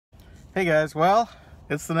Hey guys, well,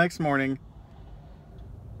 it's the next morning.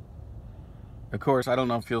 Of course, I don't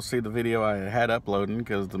know if you'll see the video I had uploading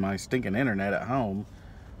because my stinking internet at home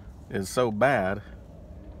is so bad.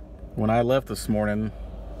 When I left this morning,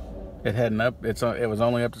 it was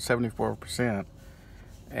only up to 74%,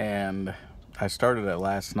 and I started it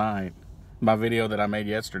last night. My video that I made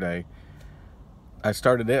yesterday, I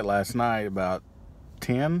started it last night about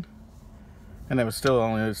 10, and it was still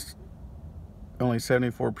only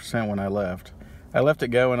 74% when I left. I left it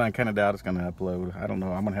go, and I kind of doubt it's going to upload. I don't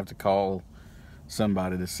know. I'm going to have to call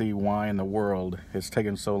somebody to see why in the world it's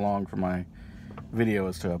taken so long for my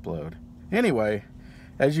videos to upload. Anyway,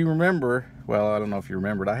 as you remember, well, I don't know if you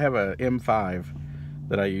remembered, I have a M5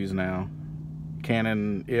 that I use now,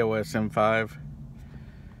 Canon EOS M5,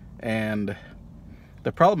 and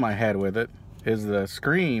the problem I had with it is the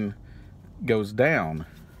screen goes down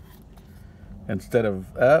instead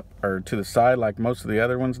of up or to the side like most of the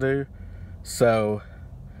other ones do. So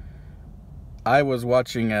I was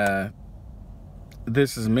watching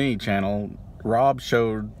This Is Me channel. Rob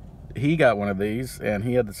showed he got one of these and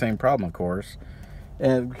he had the same problem, of course.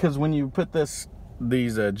 And because when you put these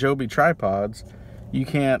Joby tripods, you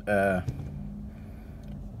can't the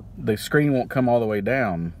screen won't come all the way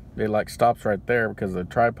down. It like stops right there because the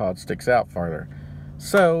tripod sticks out farther.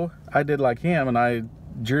 So I did like him, and I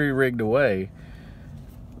jury-rigged away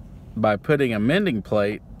by putting a mending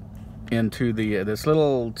plate into this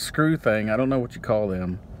little screw thing. I don't know what you call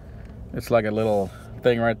them. It's like a little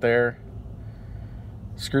thing right there.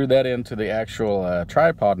 Screw that into the actual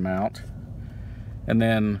tripod mount, and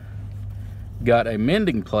then got a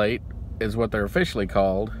mending plate, is what they're officially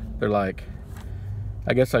called. They're like,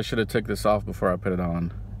 I guess I should have took this off before I put it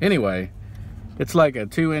on. Anyway, it's like a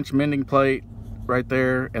 2-inch mending plate right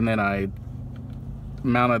there, and then I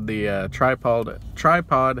mounted the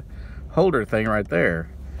tripod holder thing right there.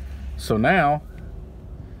 So now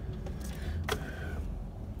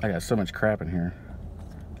I got so much crap in here.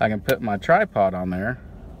 I can put my tripod on there.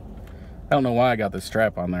 I don't know why I got this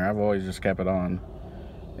strap on there. I've always just kept it on.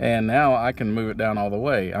 And now I can move it down all the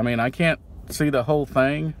way. I mean, I can't see the whole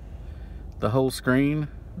thing, the whole screen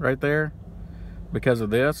right there because of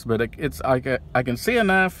this, but I can see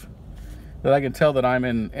enough that I can tell that I'm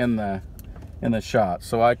in the shot,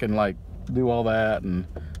 so I can like do all that and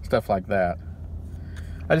stuff like that.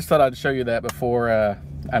 I just thought I'd show you that before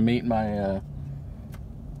I meet my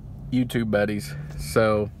YouTube buddies.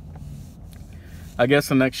 So I guess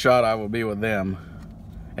the next shot I will be with them,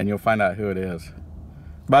 and you'll find out who it is.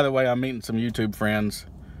 By the way, I'm meeting some YouTube friends,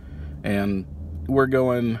 and we're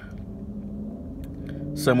going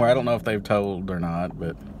somewhere. I don't know if they've told or not,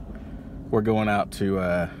 but we're going out to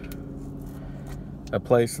a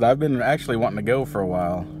place that I've been actually wanting to go for a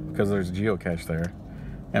while because there's a geocache there,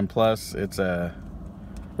 and plus it's a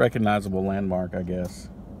recognizable landmark, I guess.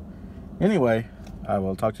 Anyway, I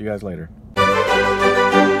will talk to you guys later.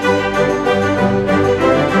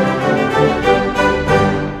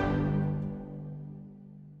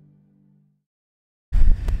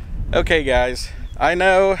 Okay guys, I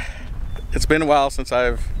know it's been a while since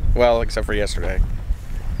well, except for yesterday.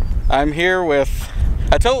 I'm here with,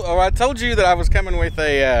 I told you that I was coming with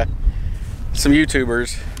some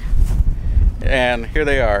YouTubers, and here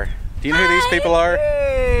they are. Do you know who these people are?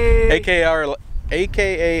 AKA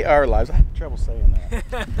our lives. I have trouble saying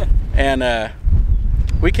that. And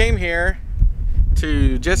we came here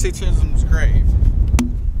to Jesse Chisholm's grave.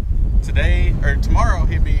 Today, or tomorrow,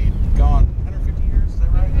 he'll be gone 150 years, is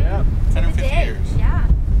that right? Yeah. 150 years. Yeah.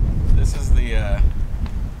 This is the,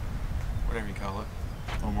 whatever you call it,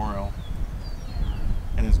 memorial.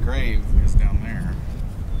 And his grave is down there.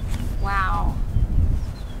 Wow.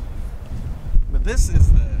 But this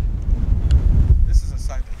is a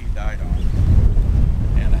site that he died on.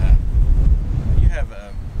 And you have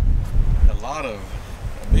a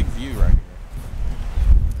big view right here.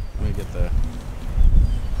 Let me get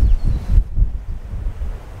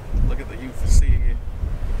look at the you can see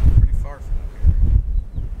pretty far from up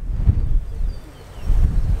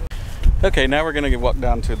here. Okay, now we're gonna walk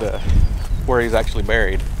down to where he's actually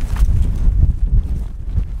buried.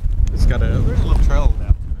 It's got there's a little trail down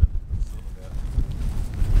to it.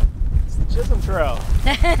 It's the Chisholm Trail.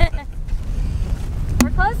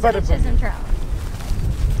 We're close to the Chisholm Trail.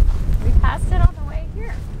 We passed it on the way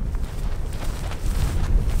here.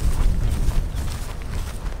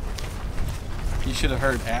 You should have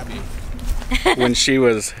heard Abby when she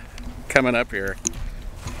was coming up here.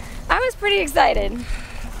 I was pretty excited.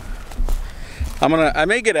 I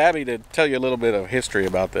may get Abby to tell you a little bit of history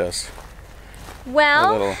about this.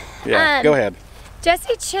 Well, Go ahead.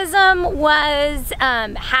 Jesse Chisholm was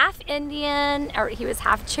half Indian, or he was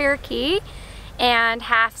half Cherokee and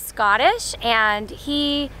half Scottish, and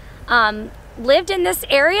he lived in this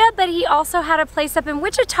area, but he also had a place up in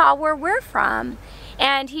Wichita where we're from.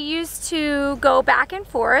 And he used to go back and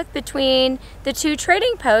forth between the two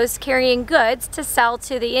trading posts carrying goods to sell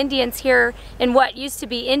to the Indians here in what used to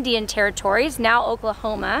be Indian territories, now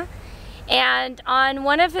Oklahoma. And on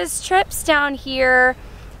one of his trips down here,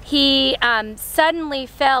 he suddenly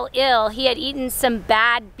fell ill. He had eaten some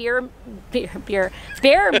bad bear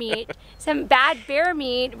meat, some bad bear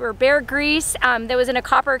meat or bear grease that was in a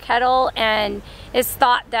copper kettle, and it's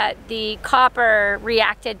thought that the copper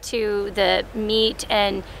reacted to the meat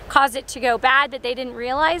and caused it to go bad, but they didn't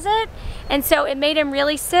realize it. And so it made him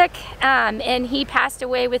really sick, and he passed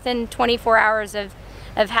away within 24 hours of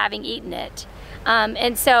having eaten it.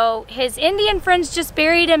 And so his Indian friends just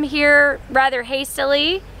buried him here rather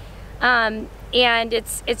hastily. And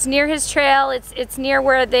it's near his trail. It's near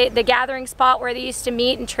where the gathering spot where they used to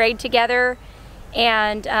meet and trade together.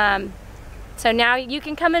 And so now you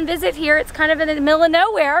can come and visit here. It's kind of in the middle of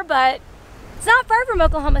nowhere, but it's not far from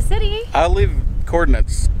Oklahoma City. I'll leave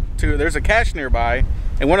coordinates to, there's a cache nearby,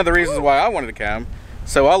 and one of the reasons why I wanted to come.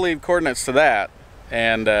 So I'll leave coordinates to that.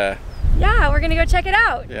 And yeah, we're gonna go check it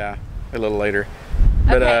out. Yeah, a little later.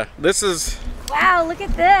 But okay. This is, wow, look at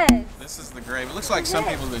this. this is the grave. It looks like some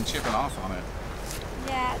people have been chipping off on it.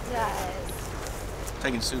 Yeah, it does.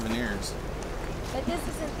 Taking souvenirs. But this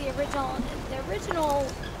isn't the original. The original,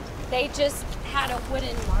 they just had a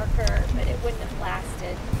wooden marker, but it wouldn't have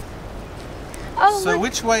lasted. Oh, so look.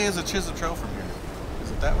 which way is the Chisholm Trail from here?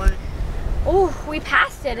 Is it that way? Oh, we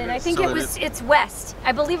passed it, and I think So it's west.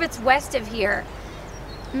 I believe it's west of here.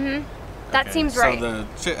 Mm-hmm. That Okay, seems right. So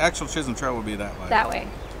the actual Chisholm Trail would be that way. That way.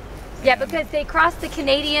 Yeah, because they crossed the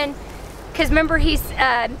Canadian. Because remember, he's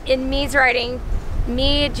in Mead's writing.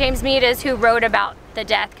 James Mead is who wrote about the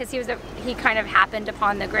death, because he kind of happened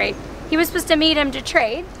upon the grave. He was supposed to meet him to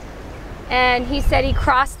trade, and he said he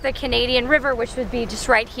crossed the Canadian River, which would be just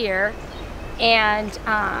right here, and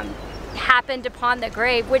happened upon the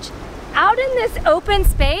grave. Which, out in this open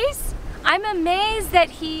space, I'm amazed that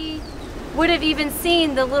he would have even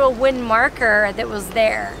seen the little wooden marker that was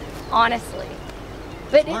there, honestly.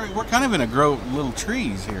 But we're kind of in a grove of little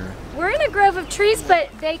trees here. We're in a grove of trees, but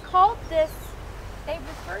they called this, they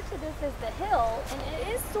refer to this as the hill, and it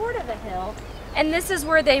is sort of a hill. And this is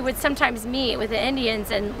where they would sometimes meet with the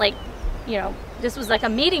Indians, and like, you know, this was like a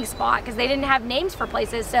meeting spot because they didn't have names for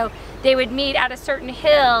places, so they would meet at a certain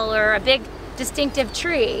hill or a big distinctive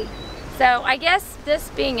tree. So I guess this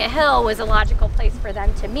being a hill was a logical place for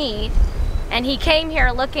them to meet. And he came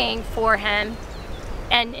here looking for him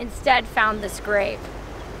and instead found this grave.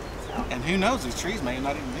 So. And who knows, these trees may have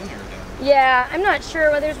not even been here then. Yeah, I'm not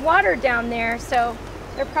sure. Well, there's water down there, so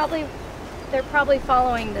they're probably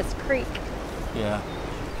following this creek. Yeah.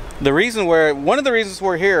 One of the reasons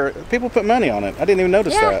we're here, people put money on it. I didn't even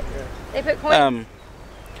notice that. Yeah, they put coins.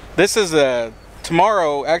 This is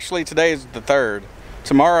tomorrow, actually today is the 3rd.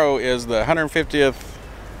 Tomorrow is the 150th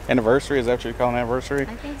anniversary. Is that what you call an anniversary?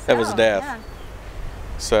 I think so. That was death. Yeah.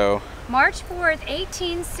 So. March 4th,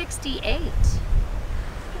 1868. Look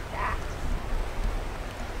at that.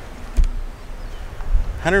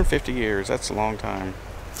 150 years. That's a long time.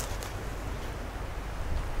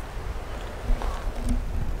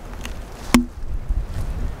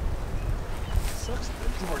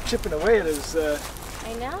 We're chipping away at his I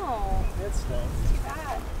know. headstone. Too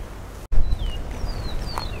bad.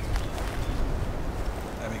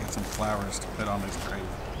 Maybe get some flowers to put on this grave.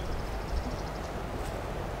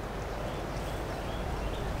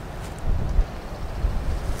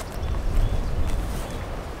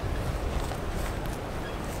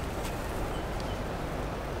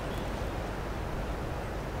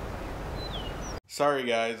 Sorry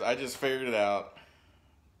guys, I just figured it out.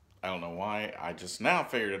 I don't know why, I just now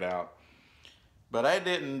figured it out. But I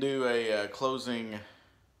didn't do a closing,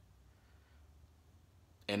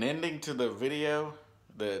 an ending to the video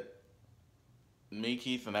that me,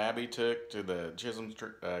 Keith, and Abby took to the Chisholm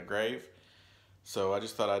grave. So I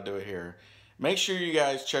just thought I'd do it here. Make sure you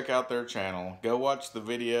guys check out their channel. Go watch the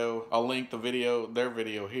video. I'll link the video, their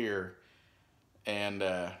video here. And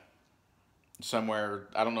somewhere,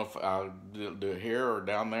 I don't know if I'll do it here or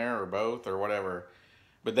down there or both or whatever.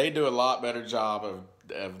 But they do a lot better job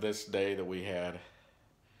of this day that we had.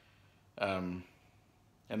 And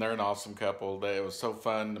they're an awesome couple. It was so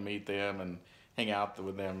fun to meet them and hang out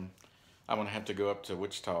with them. I'm going to have to go up to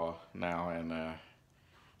Wichita now and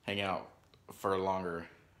hang out for longer.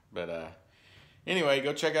 But anyway,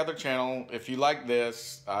 go check out their channel. If you like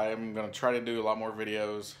this, I'm going to try to do a lot more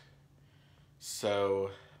videos.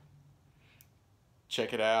 So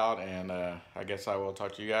check it out, and I guess I will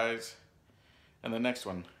talk to you guys in the next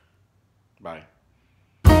one. Bye.